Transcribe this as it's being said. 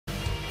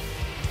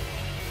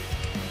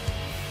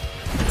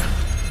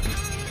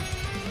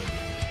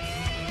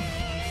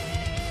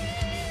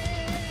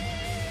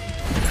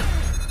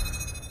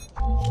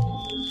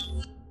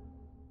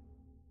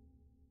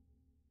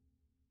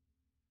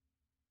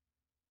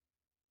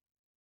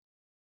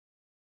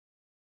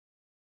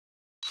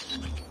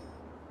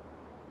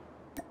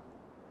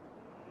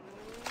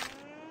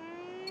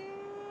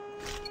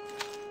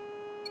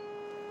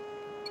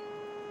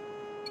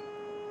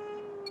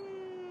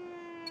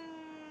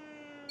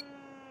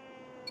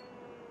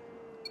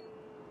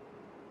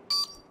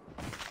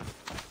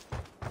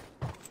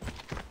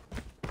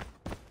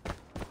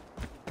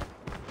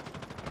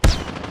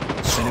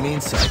Enemy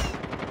in sight.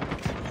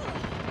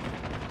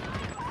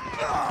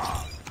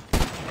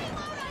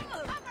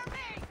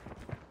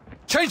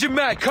 Changing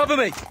mag, cover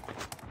me!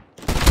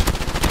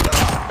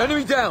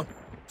 Enemy down!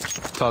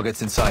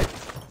 Targets in sight.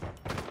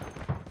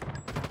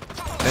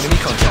 Enemy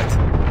contact.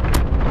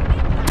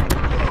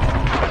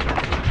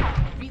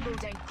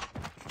 Reloading.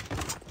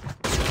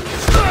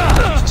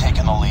 You've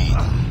taken the lead.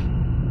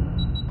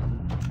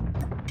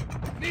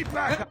 Need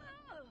backup!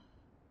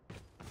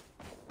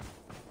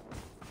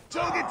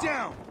 Target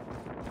down!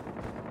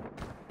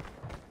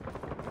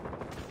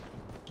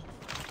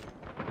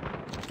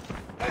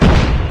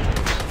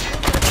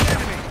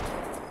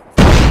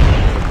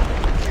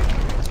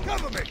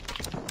 Cover me!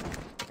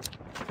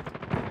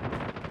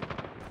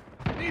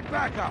 Need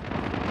backup!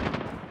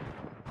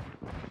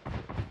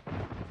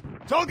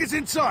 Target's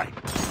in sight!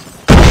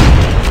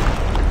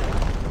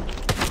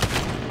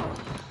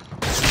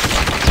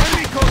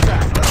 Enemy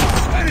contact!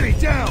 Enemy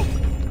down!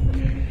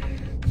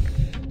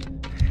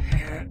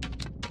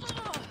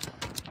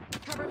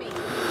 Cover me.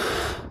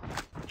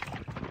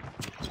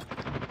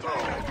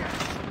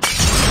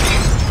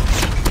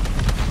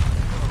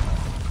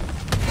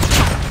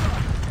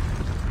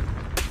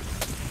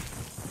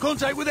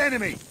 Contact with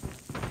enemy!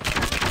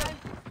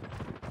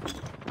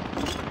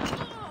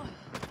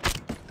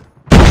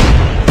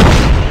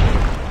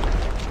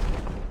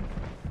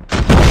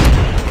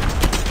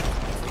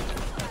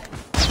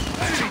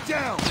 Enemy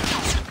down!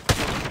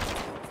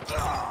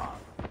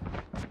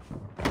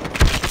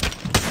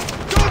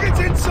 Target's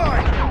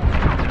inside!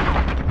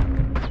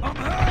 I'm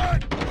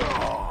hurt!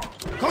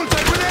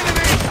 Contact with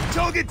enemy!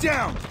 Target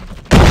down!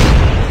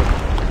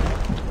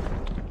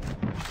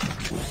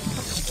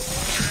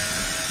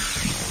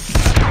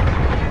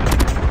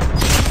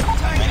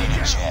 Ready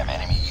to jam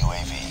enemy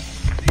UAV.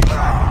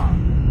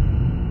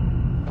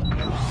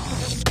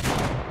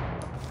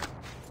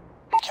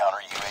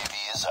 Counter UAV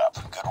is up.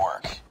 Good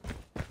work.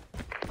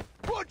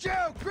 Watch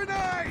out!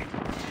 Grenade!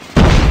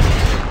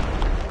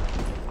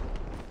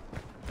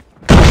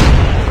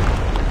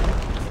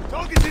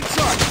 Target's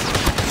inside!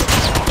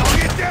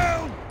 Target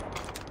down!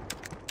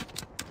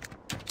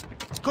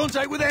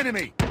 Contact with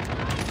enemy!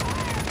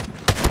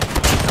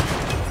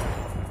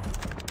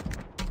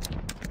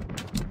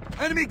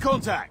 Enemy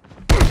contact!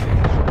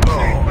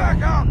 Need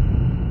back up!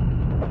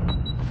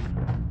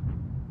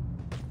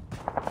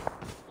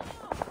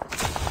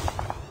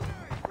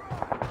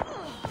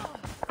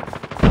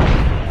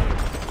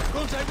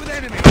 Contact with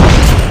enemy!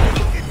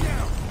 Get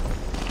down!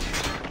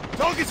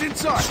 Target's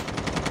inside!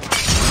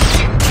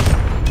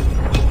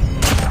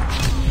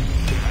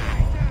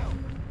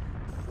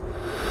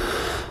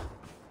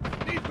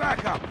 Need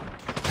backup!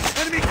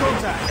 Enemy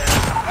contact!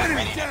 Enemy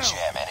Ready to down!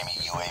 jam enemy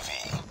UAV.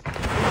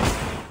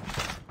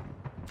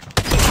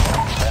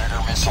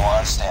 Predator missile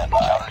on standby.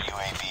 Counter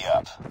UAV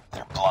up.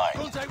 They're blind.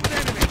 Contact with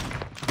enemy!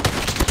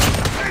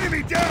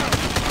 Enemy down!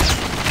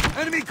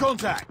 Enemy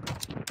contact!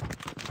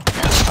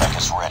 Airstrike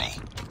is ready.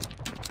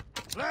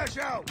 Flash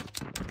out!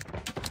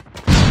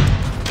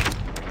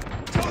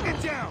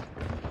 Target down!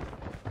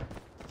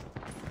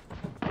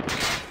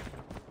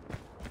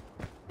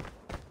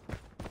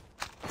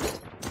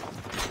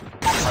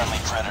 Friendly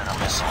Predator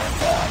missile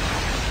inbound.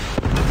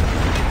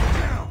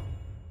 Down!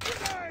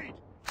 Grenade!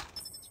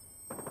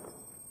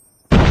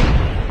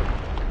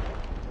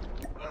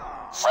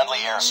 Friendly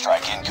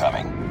airstrike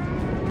incoming.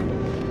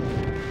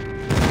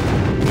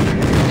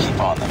 Keep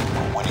on them.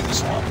 We're winning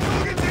this one.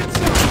 Target's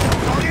inside!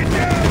 Target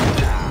down!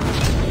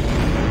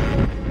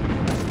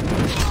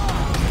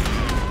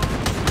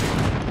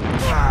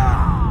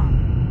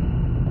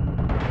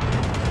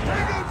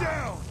 Tango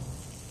down!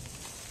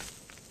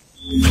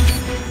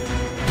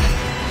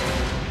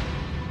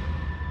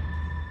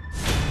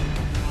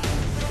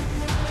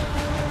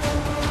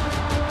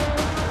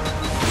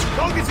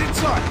 Target's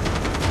inside!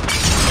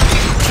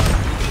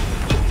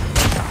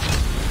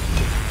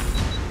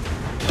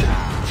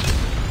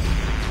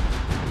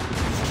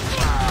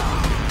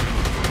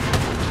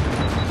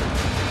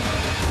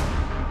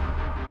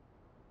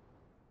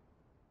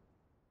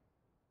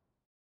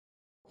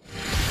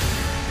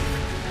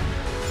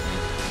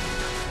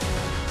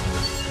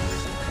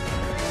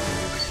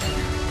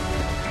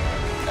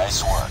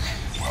 Nice work.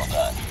 Well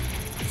done.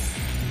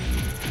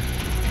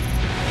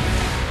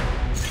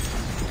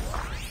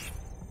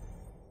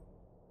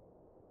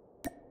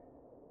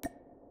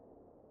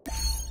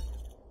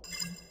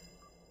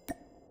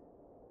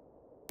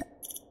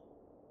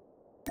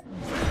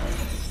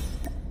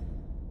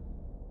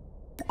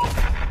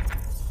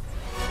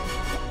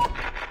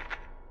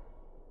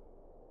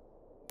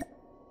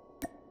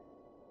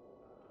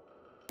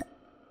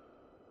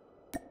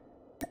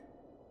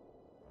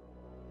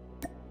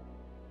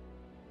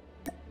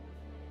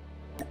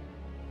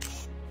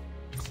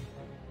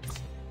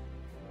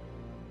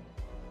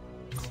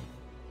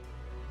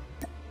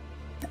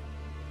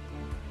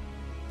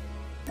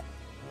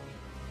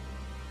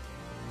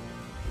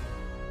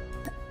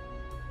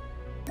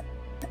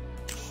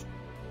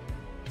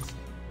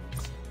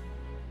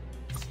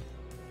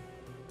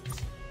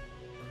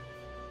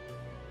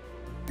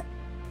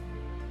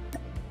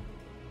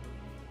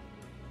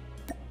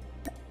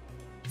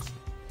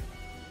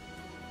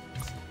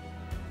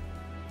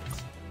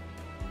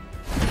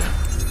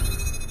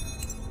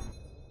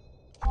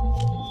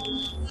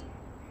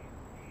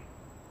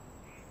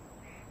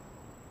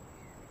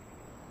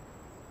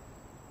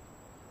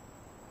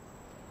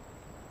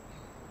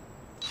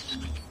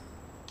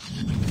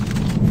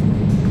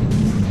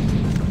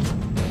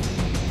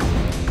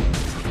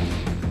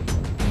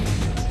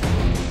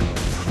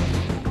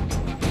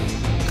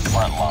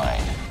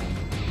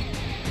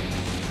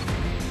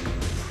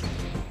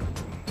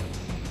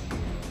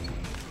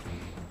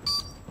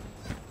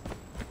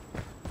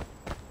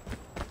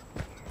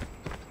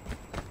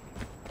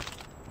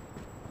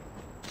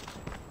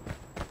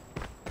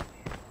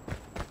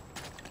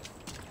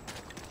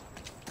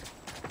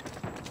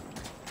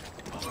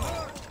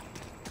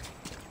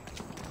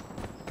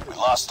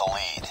 lost the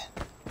lead.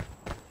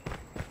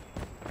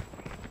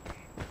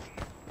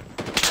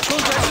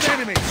 Contact with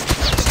enemy.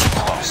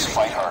 Close.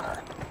 Fight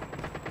harder.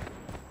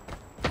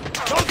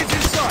 Target's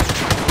in sight.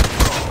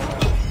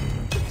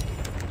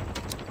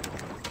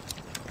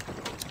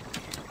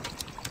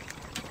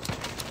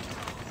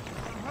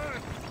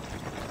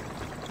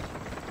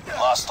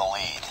 Lost the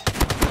lead.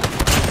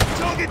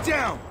 Target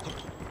down.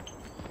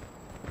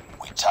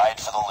 We tied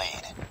for the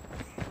lead.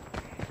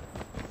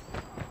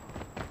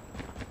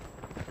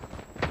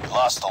 We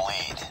lost the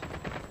lead.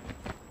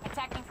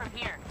 Attacking from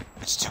here.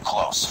 It's too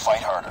close. Fight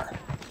harder.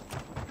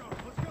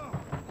 Let's go.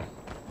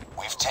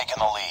 We've taken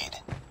the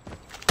lead.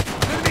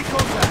 Enemy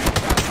contact.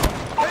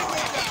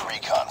 UAV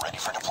recon ready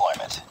for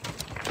deployment.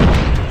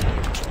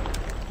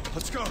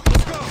 Let's go.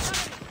 Let's go.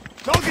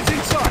 Target's in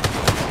sight.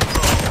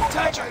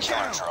 Hunter Tango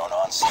killer down. drone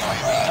on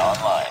UAV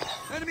online.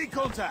 Enemy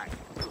contact.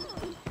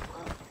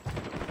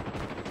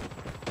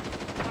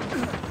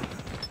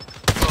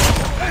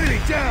 Enemy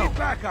down.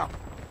 Back up.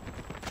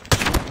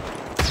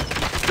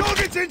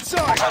 Target's in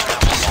sight.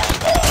 Predator missile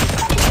inbound.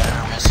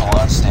 Predator missile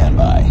on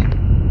standby.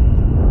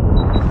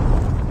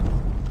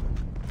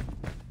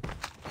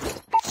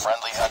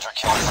 Friendly hunter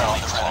killer drone.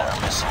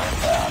 Predator missile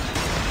inbound.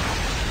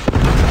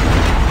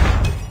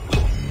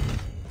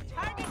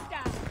 Target's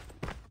down.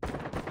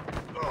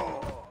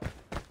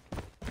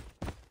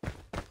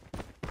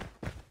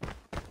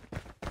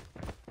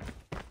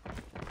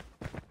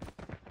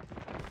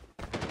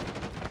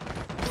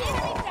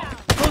 Enemy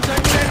down.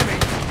 Contact with enemy.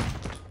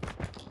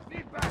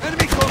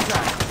 Enemy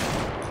contact.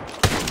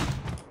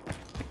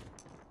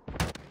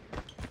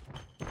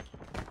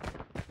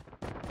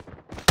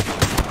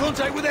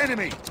 Contact with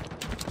enemy.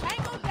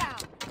 Tango down.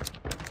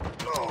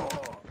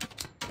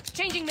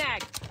 Changing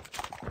mag.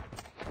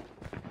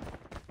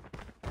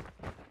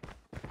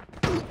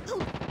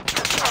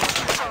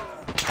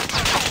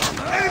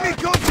 Enemy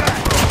contact.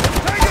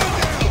 Tango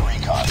down.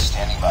 Recon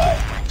standing by.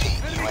 Repeat.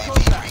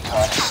 UAV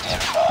recon is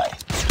standing by.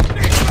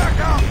 Need back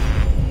up.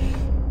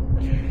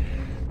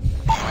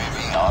 UAV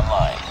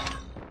online.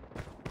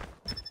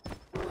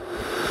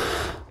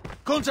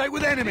 Contact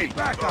with enemy.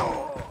 Back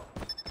up.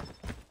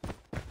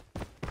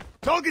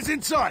 Target's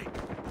in sight.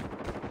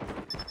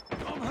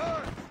 I'm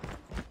hurt.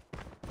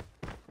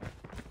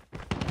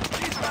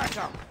 Need back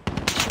up.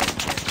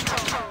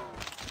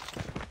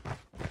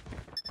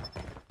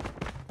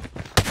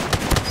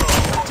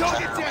 Target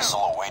Predator down.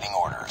 missile awaiting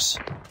orders.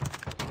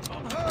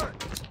 I'm hurt.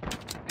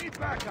 Need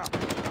back up.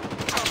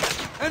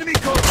 Enemy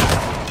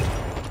contact.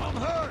 I'm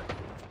hurt.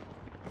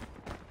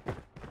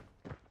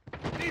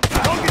 Need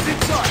back. Target's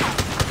in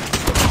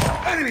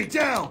sight. Enemy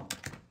down.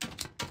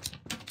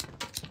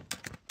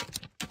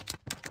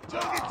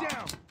 Target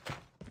down.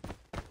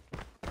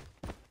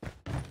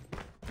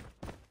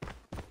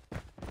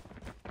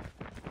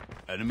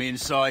 Enemy in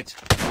sight.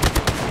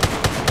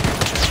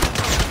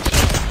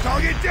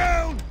 Target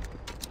down.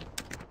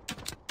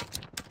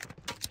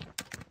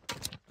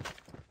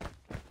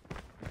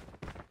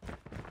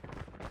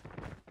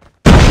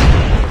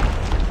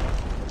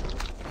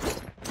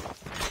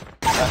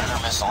 Predator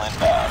missile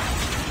inbound.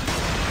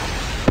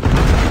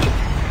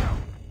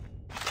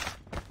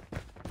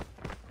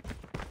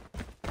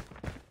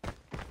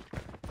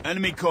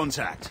 Enemy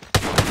contact.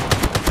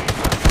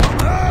 I'm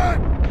hurt.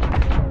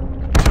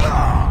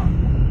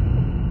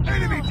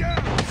 Enemy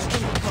down.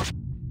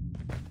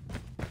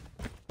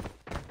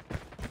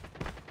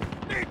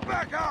 Need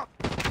back up.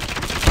 I'm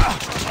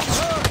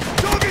hurt.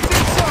 Target's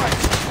in sight.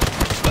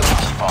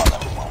 Keep on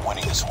them. We're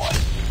winning this one.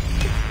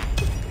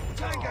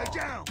 Tango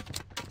down.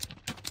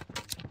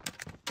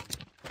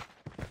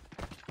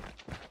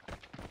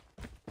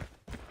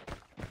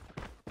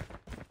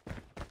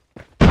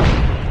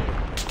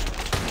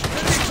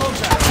 Enemy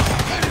contact.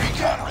 UAV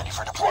recon ready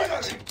for deployment.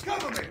 Reloading.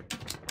 Cover me.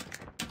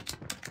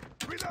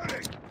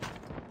 Reloading.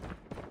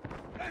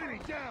 Enemy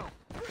down.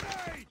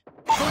 Grenade.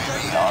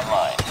 UAV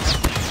online.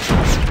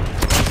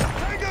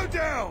 Tango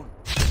down.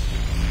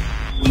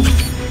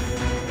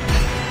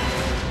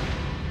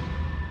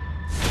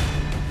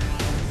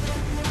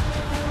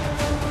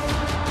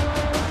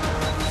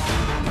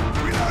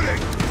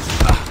 Reloading.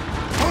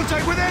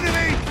 Contact with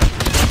enemy.